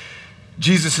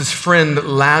 Jesus' friend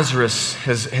Lazarus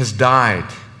has died,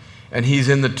 and he's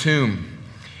in the tomb,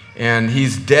 and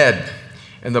he's dead.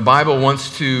 And the Bible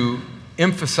wants to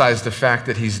emphasize the fact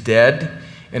that he's dead,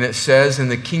 and it says in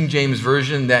the King James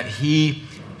Version that he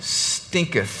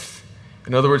stinketh.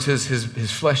 In other words,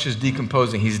 his flesh is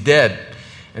decomposing. He's dead,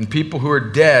 and people who are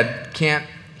dead can't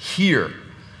hear.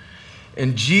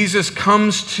 And Jesus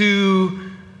comes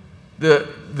to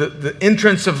the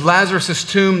entrance of Lazarus'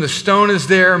 tomb. The stone is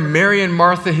there. Mary and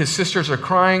Martha, his sisters, are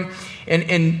crying.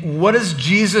 And what does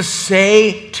Jesus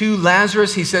say to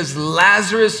Lazarus? He says,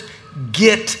 Lazarus,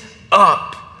 get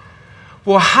up.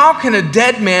 Well, how can a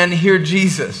dead man hear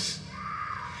Jesus?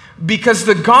 Because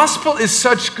the gospel is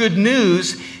such good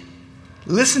news.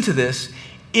 Listen to this.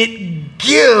 It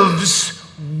gives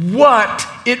what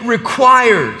it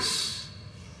requires.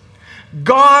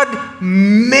 God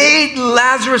made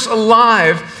Lazarus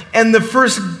alive, and the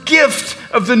first gift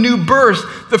of the new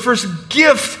birth, the first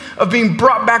gift of being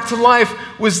brought back to life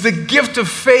was the gift of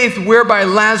faith whereby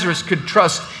Lazarus could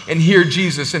trust and hear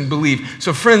Jesus and believe.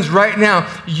 So friends, right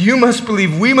now, you must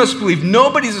believe, we must believe.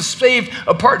 Nobody's saved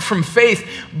apart from faith,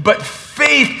 but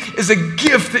faith is a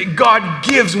gift that God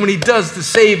gives when he does the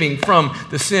saving from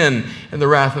the sin and the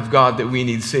wrath of God that we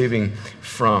need saving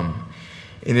from.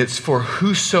 And it's for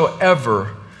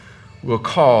whosoever will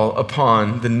call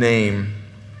upon the name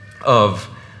of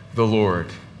the Lord.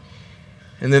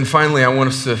 And then finally, I want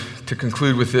us to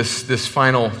conclude with this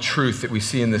final truth that we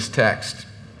see in this text.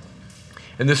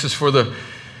 And this is for the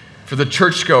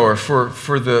churchgoer,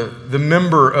 for the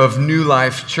member of New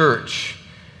Life Church.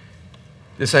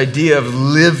 This idea of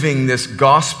living this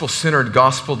gospel-centered,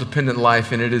 gospel-dependent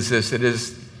life, and it is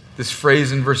this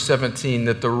phrase in verse 17,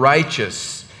 that the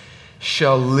righteous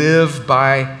shall live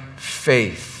by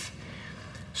faith.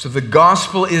 So the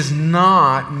gospel is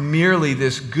not merely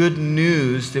this good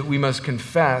news that we must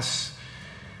confess,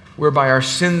 whereby our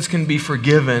sins can be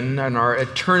forgiven and our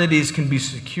eternities can be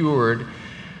secured,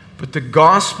 but the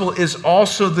gospel is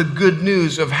also the good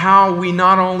news of how we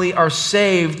not only are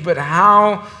saved, but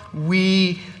how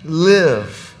we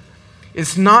live.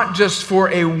 It's not just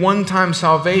for a one-time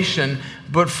salvation,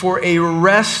 but for a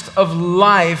rest of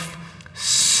life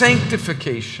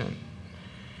sanctification.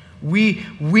 We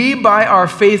by our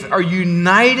faith are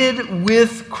united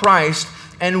with Christ,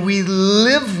 and we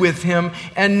live with him,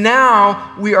 and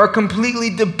now we are completely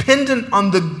dependent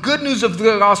on the good news of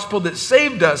the gospel that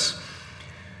saved us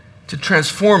to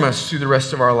transform us through the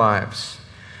rest of our lives.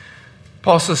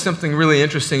 Paul says something really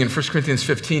interesting in 1 Corinthians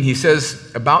 15. He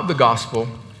says about the gospel,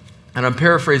 and I'm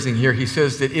paraphrasing here, he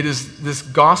says that it is this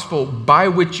gospel by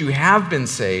which you have been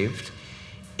saved,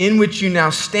 in which you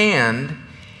now stand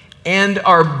and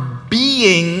are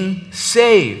being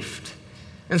saved.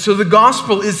 And so the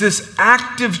gospel is this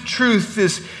active truth,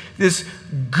 this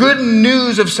good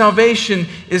news of salvation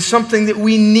is something that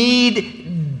we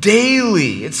need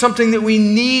daily. It's something that we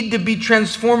need to be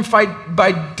transformed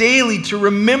by daily to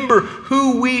remember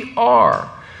who we are.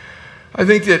 I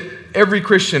think that every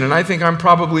Christian, and I think I'm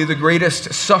probably the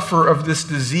greatest sufferer of this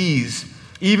disease,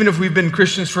 even if we've been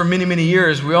Christians for many, many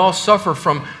years, we all suffer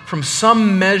from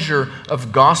some measure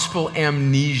of gospel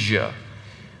amnesia.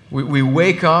 We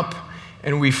wake up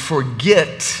and we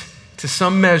forget to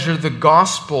some measure the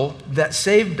gospel that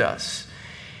saved us.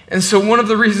 And so one of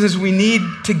the reasons we need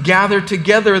to gather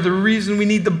together, the reason we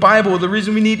need the Bible, the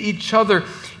reason we need each other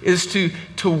is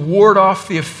to ward off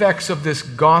the effects of this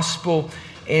gospel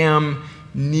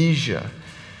amnesia.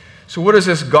 So what does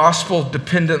this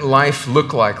gospel-dependent life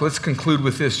look like? Let's conclude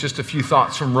with this, just a few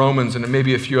thoughts from Romans and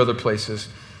maybe a few other places.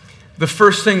 The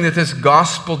first thing that this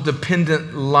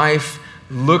gospel-dependent life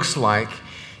looks like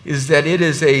is that it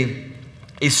is a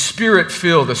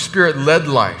spirit-filled, a spirit-led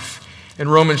life. In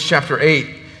Romans chapter 8,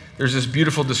 there's this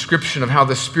beautiful description of how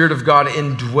the Spirit of God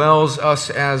indwells us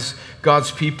as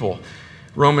God's people.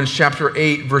 Romans chapter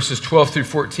 8, verses 12 through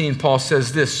 14, Paul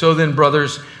says this, "So then,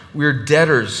 brothers, we're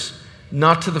debtors,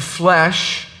 not to the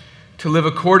flesh, to live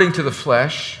according to the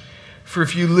flesh. For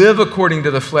if you live according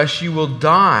to the flesh, you will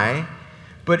die.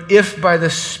 But if by the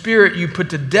Spirit you put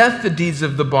to death the deeds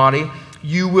of the body,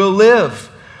 you will live.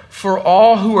 For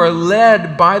all who are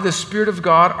led by the Spirit of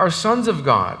God are sons of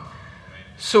God."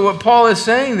 So what Paul is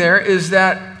saying there is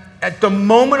that at the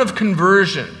moment of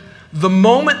conversion, the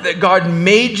moment that God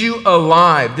made you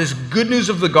alive, this good news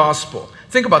of the gospel,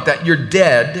 think about that, you're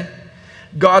dead.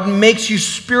 God makes you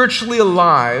spiritually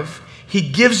alive. He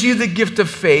gives you the gift of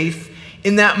faith.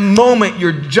 In that moment,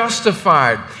 you're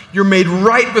justified. You're made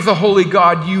right with the holy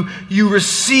God. You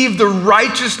receive the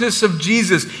righteousness of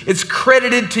Jesus. It's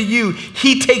credited to you.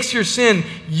 He takes your sin.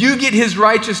 You get his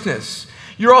righteousness.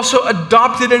 You're also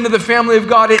adopted into the family of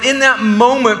God. And in that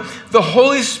moment, the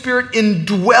Holy Spirit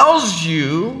indwells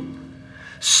you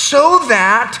so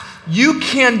that you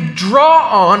can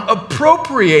draw on,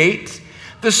 appropriate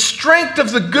the strength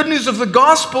of the good news of the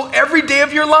gospel every day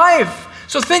of your life.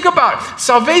 So think about it.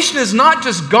 Salvation is not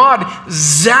just God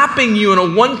zapping you in a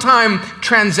one-time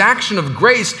transaction of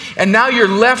grace, and now you're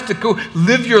left to go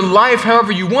live your life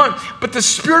however you want. But the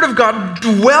Spirit of God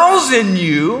dwells in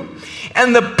you,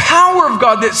 and the power of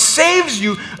God that saves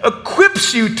you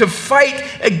equips you to fight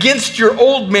against your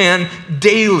old man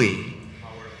daily.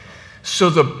 So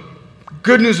the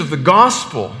good news of the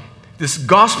gospel, this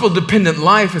gospel-dependent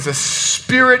life, is a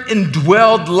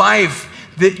spirit-indwelled life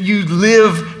that you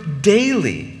live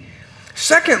daily.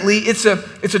 Secondly, it's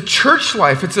a church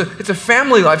life. It's a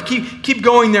family life. Keep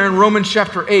going there in Romans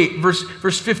chapter 8,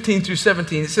 verse 15 through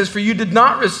 17. It says, "For you did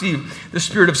not receive the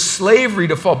spirit of slavery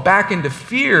to fall back into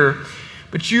fear,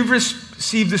 but you've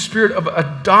received the spirit of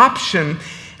adoption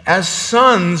as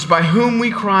sons, by whom we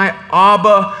cry,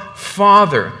 Abba,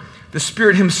 Father. The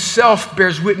Spirit himself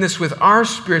bears witness with our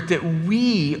spirit that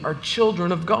we are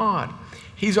children of God."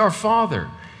 He's our Father.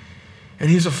 And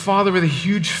he's a father with a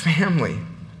huge family.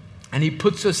 And he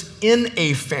puts us in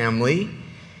a family.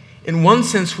 In one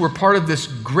sense, we're part of this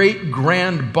great,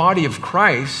 grand body of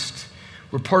Christ.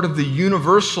 We're part of the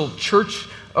universal church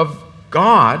of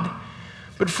God.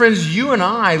 But friends, you and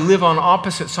I live on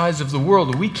opposite sides of the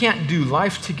world. We can't do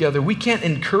life together. We can't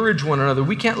encourage one another.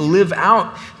 We can't live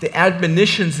out the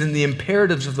admonitions and the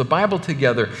imperatives of the Bible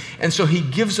together. And so he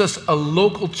gives us a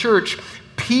local church,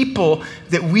 people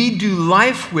that we do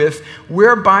life with,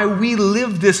 whereby we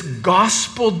live this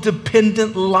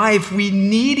gospel-dependent life. We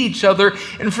need each other.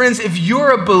 And friends, if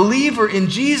you're a believer in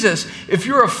Jesus, if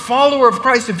you're a follower of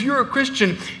Christ, if you're a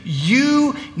Christian,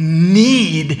 you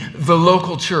need the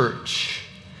local church.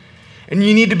 And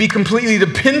you need to be completely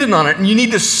dependent on it, and you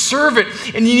need to serve it,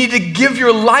 and you need to give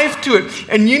your life to it,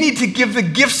 and you need to give the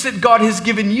gifts that God has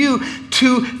given you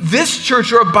to this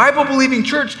church or a Bible-believing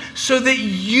church so that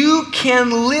you can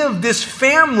live this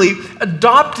family,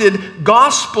 adopted,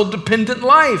 gospel-dependent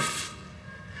life.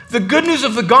 The good news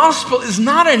of the gospel is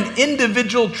not an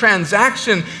individual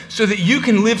transaction so that you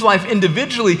can live life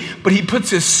individually, but he puts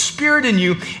his Spirit in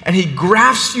you, and he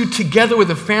grafts you together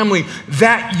with a family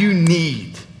that you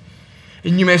need.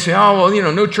 And you may say, "Oh,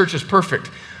 well, no church is perfect."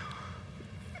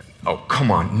 Oh, come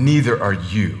on, neither are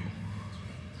you.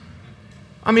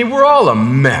 I mean, we're all a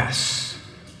mess.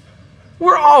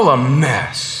 We're all a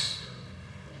mess.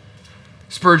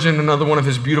 Spurgeon, another one of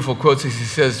his beautiful quotes, he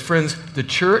says, "Friends, the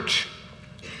church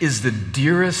is the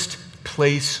dearest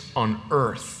place on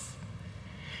earth."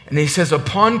 And he says,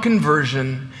 upon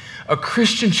conversion, a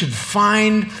Christian should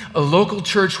find a local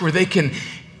church where they can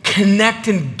connect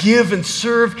and give and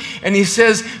serve. And he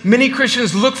says, many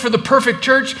Christians look for the perfect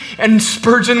church, and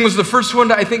Spurgeon was the first one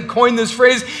to, I think, coin this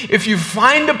phrase. If you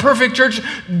find a perfect church,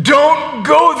 don't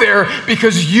go there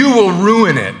because you will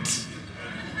ruin it.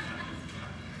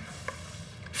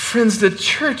 Friends, the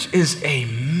church is a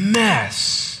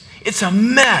mess. It's a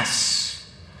mess.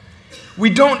 We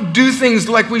don't do things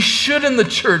like we should in the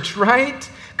church, right?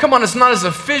 Come on, it's not as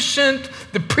efficient.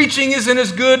 The preaching isn't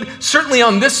as good. Certainly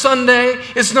on this Sunday,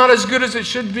 it's not as good as it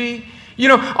should be.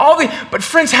 But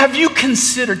friends, have you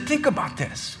considered, think about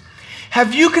this.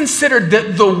 Have you considered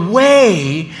that the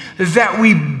way that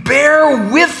we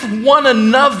bear with one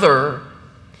another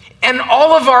and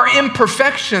all of our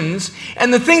imperfections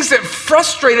and the things that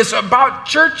frustrate us about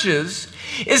churches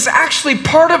is actually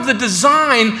part of the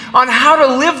design on how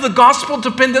to live the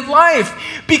gospel-dependent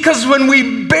life? Because when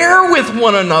we bear with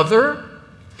one another,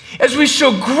 as we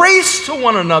show grace to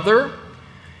one another,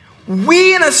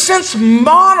 we, in a sense,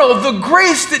 model the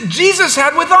grace that Jesus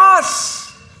had with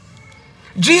us.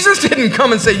 Jesus didn't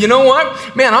come and say, you know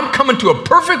what? Man, I'm coming to a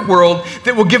perfect world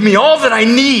that will give me all that I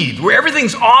need, where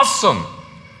everything's awesome.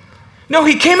 No,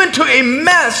 he came into a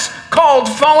mess called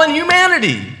fallen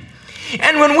humanity.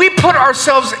 And when we put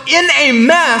ourselves in a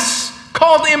mess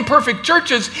called imperfect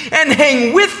churches and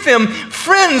hang with them,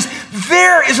 friends,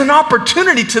 there is an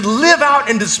opportunity to live out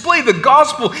and display the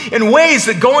gospel in ways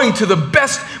that going to the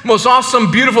best, most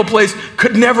awesome, beautiful place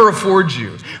could never afford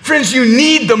you. Friends, you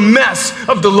need the mess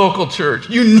of the local church.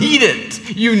 You need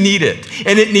it. You need it.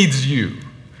 And it needs you.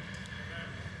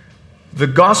 The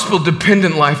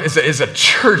gospel-dependent life is a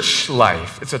church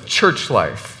life. It's a church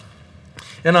life.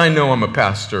 And I know I'm a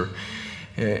pastor,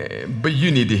 but you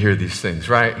need to hear these things,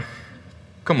 right?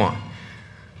 Come on.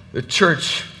 The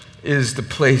church is the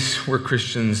place where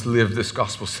Christians live this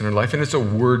gospel-centered life, and it's a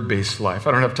word-based life.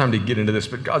 I don't have time to get into this,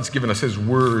 but God's given us His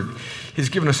word. He's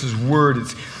given us His word.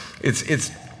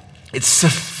 It's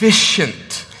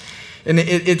sufficient, and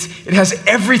it has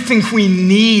everything we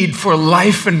need for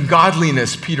life and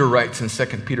godliness, Peter writes in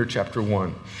 2 Peter chapter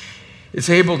 1. It's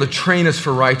able to train us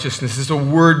for righteousness. It's a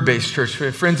word-based church.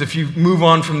 Friends, if you move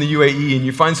on from the UAE and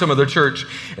you find some other church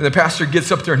and the pastor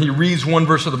gets up there and he reads one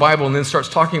verse of the Bible and then starts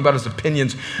talking about his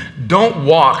opinions, don't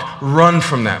walk, run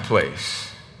from that place.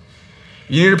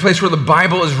 You need a place where the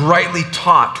Bible is rightly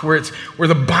taught, where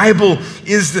the Bible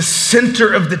is the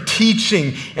center of the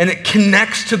teaching and it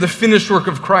connects to the finished work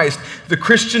of Christ. The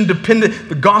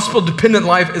gospel-dependent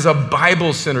life is a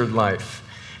Bible-centered life.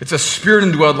 It's a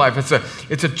spirit-indwelled life.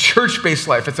 It's a church-based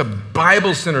life. It's a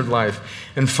Bible-centered life.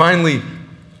 And finally,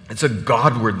 it's a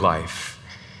Godward life.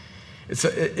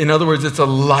 In other words, it's a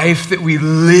life that we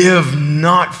live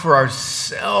not for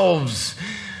ourselves,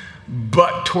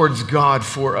 but towards God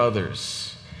for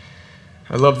others.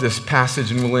 I love this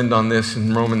passage, and we'll end on this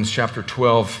in Romans chapter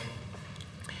 12.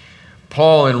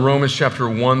 Paul in Romans chapter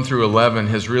 1 through 11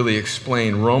 has really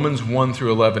explained. Romans 1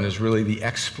 through 11 is really the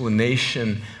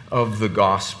explanation of the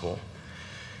gospel.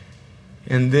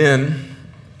 And then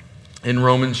in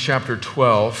Romans chapter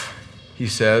 12, he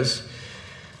says,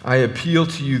 I appeal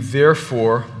to you,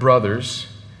 therefore, brothers,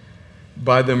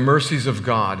 by the mercies of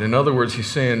God. In other words, he's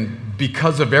saying,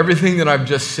 because of everything that I've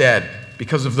just said,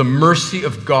 because of the mercy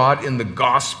of God in the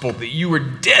gospel, that you were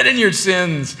dead in your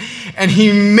sins, and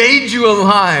He made you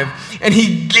alive, and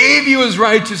He gave you His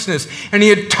righteousness, and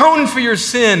He atoned for your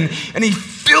sin, and He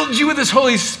filled you with His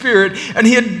Holy Spirit, and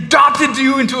He adopted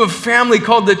you into a family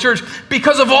called the church.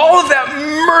 Because of all of that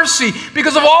mercy,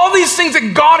 because of all these things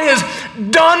that God has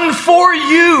done for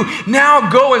you, now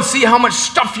go and see how much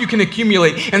stuff you can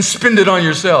accumulate and spend it on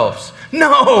yourselves.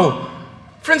 No.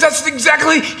 Friends, that's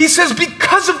exactly, he says,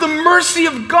 because of the mercy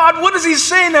of God. What does he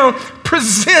say now?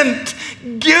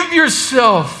 Give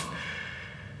yourself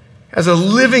as a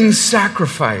living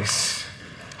sacrifice,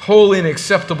 holy and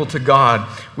acceptable to God,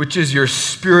 which is your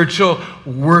spiritual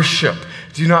worship.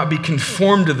 Do not be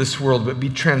conformed to this world, but be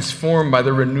transformed by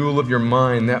the renewal of your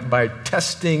mind, that by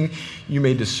testing you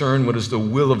may discern what is the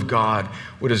will of God,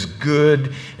 what is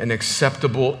good and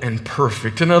acceptable and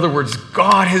perfect. In other words,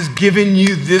 God has given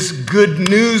you this good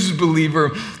news,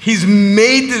 believer. He's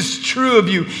made this true of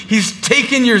you. He's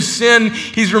taken your sin.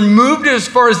 He's removed it as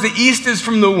far as the east is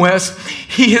from the west.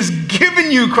 He has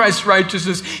given you Christ's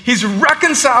righteousness. He's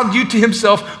reconciled you to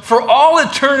Himself for all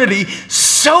eternity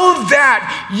so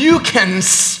that you can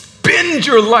spend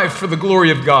your life for the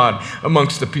glory of God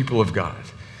amongst the people of God.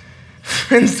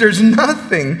 Friends, there's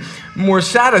nothing more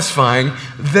satisfying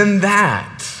than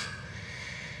that.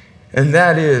 And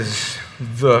that is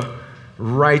the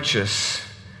righteous.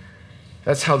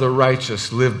 That's how the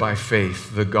righteous live by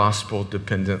faith, the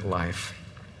gospel-dependent life.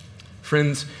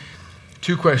 Friends,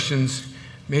 two questions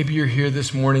Maybe you're here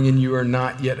this morning and you are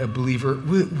not yet a believer.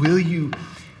 Will you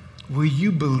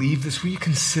believe this? Will you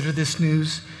consider this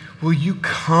news? Will you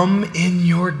come in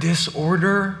your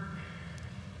disorder?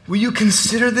 Will you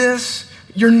consider this?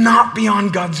 You're not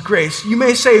beyond God's grace. You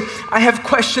may say, I have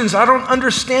questions. I don't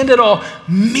understand it all.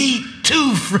 Me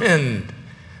too, friend.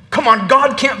 Come on,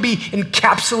 God can't be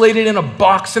encapsulated in a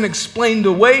box and explained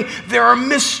away. There are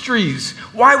mysteries.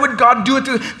 Why would God do it?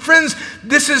 Friends,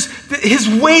 his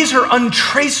ways are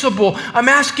untraceable. I'm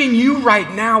asking you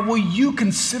right now, will you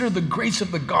consider the grace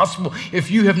of the gospel if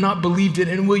you have not believed it?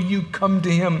 And will you come to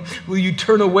him? Will you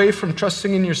turn away from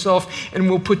trusting in yourself? And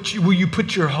will you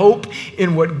put your hope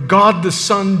in what God the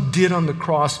Son did on the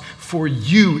cross for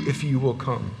you if you will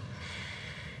come?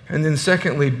 And then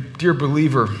secondly, dear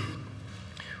believer,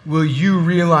 will you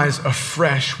realize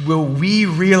afresh, will we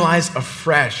realize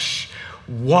afresh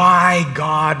why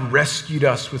God rescued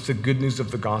us with the good news of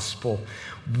the gospel,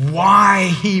 why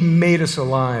he made us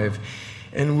alive,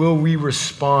 and will we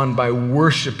respond by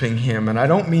worshiping him? And I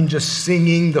don't mean just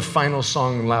singing the final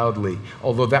song loudly,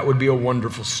 although that would be a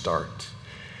wonderful start.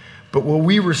 But will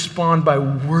we respond by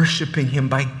worshiping him,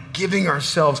 by giving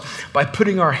ourselves, by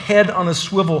putting our head on a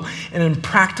swivel and in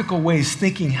practical ways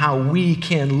thinking how we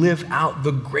can live out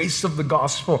the grace of the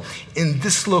gospel in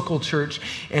this local church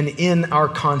and in our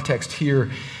context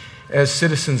here as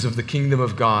citizens of the kingdom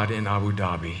of God in Abu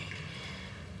Dhabi?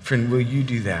 Friend, will you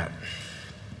do that?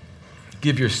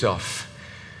 Give yourself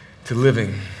to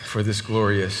living for this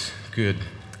glorious good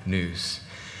news.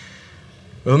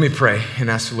 Well, let me pray and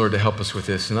ask the Lord to help us with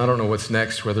this. And I don't know what's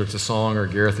next, whether it's a song or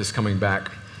Gareth is coming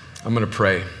back. I'm going to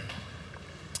pray.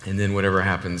 And then whatever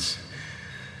happens,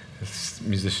 the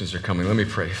musicians are coming. Let me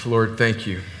pray. Lord, thank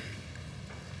you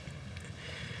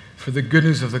for the good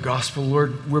news of the gospel.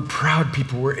 Lord, we're proud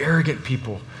people. We're arrogant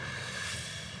people.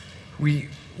 We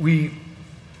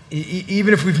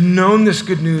even if we've known this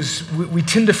good news, we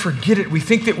tend to forget it. We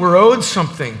think that we're owed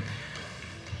something.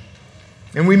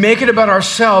 And we make it about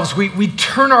ourselves. We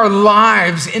turn our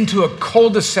lives into a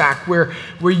cul-de-sac where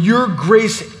your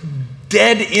grace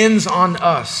dead ends on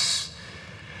us.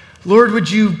 Lord,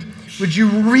 would you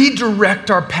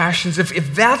redirect our passions?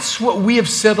 If that's what we have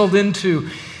settled into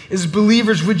as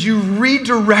believers, would you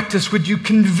redirect us? Would you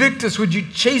convict us? Would you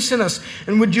chasten us?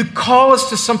 And would you call us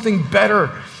to something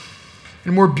better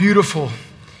and more beautiful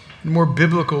and more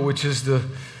biblical, which is the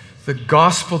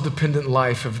gospel-dependent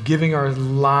life of giving our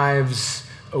lives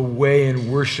away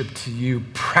in worship to you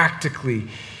practically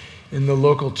in the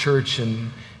local church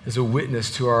and as a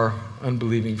witness to our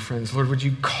unbelieving friends. Lord, would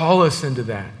you call us into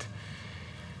that?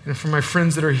 And for my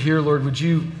friends that are here, Lord,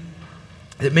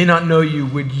 that may not know you,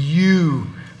 would you,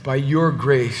 by your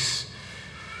grace,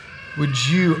 would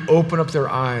you open up their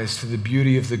eyes to the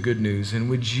beauty of the good news, and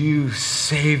would you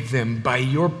save them by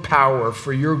your power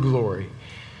for your glory?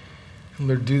 And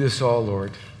Lord, do this all,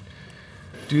 Lord.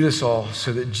 Do this all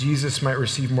so that Jesus might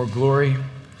receive more glory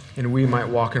and we might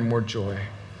walk in more joy.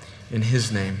 In his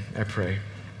name, I pray.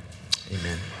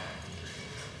 Amen.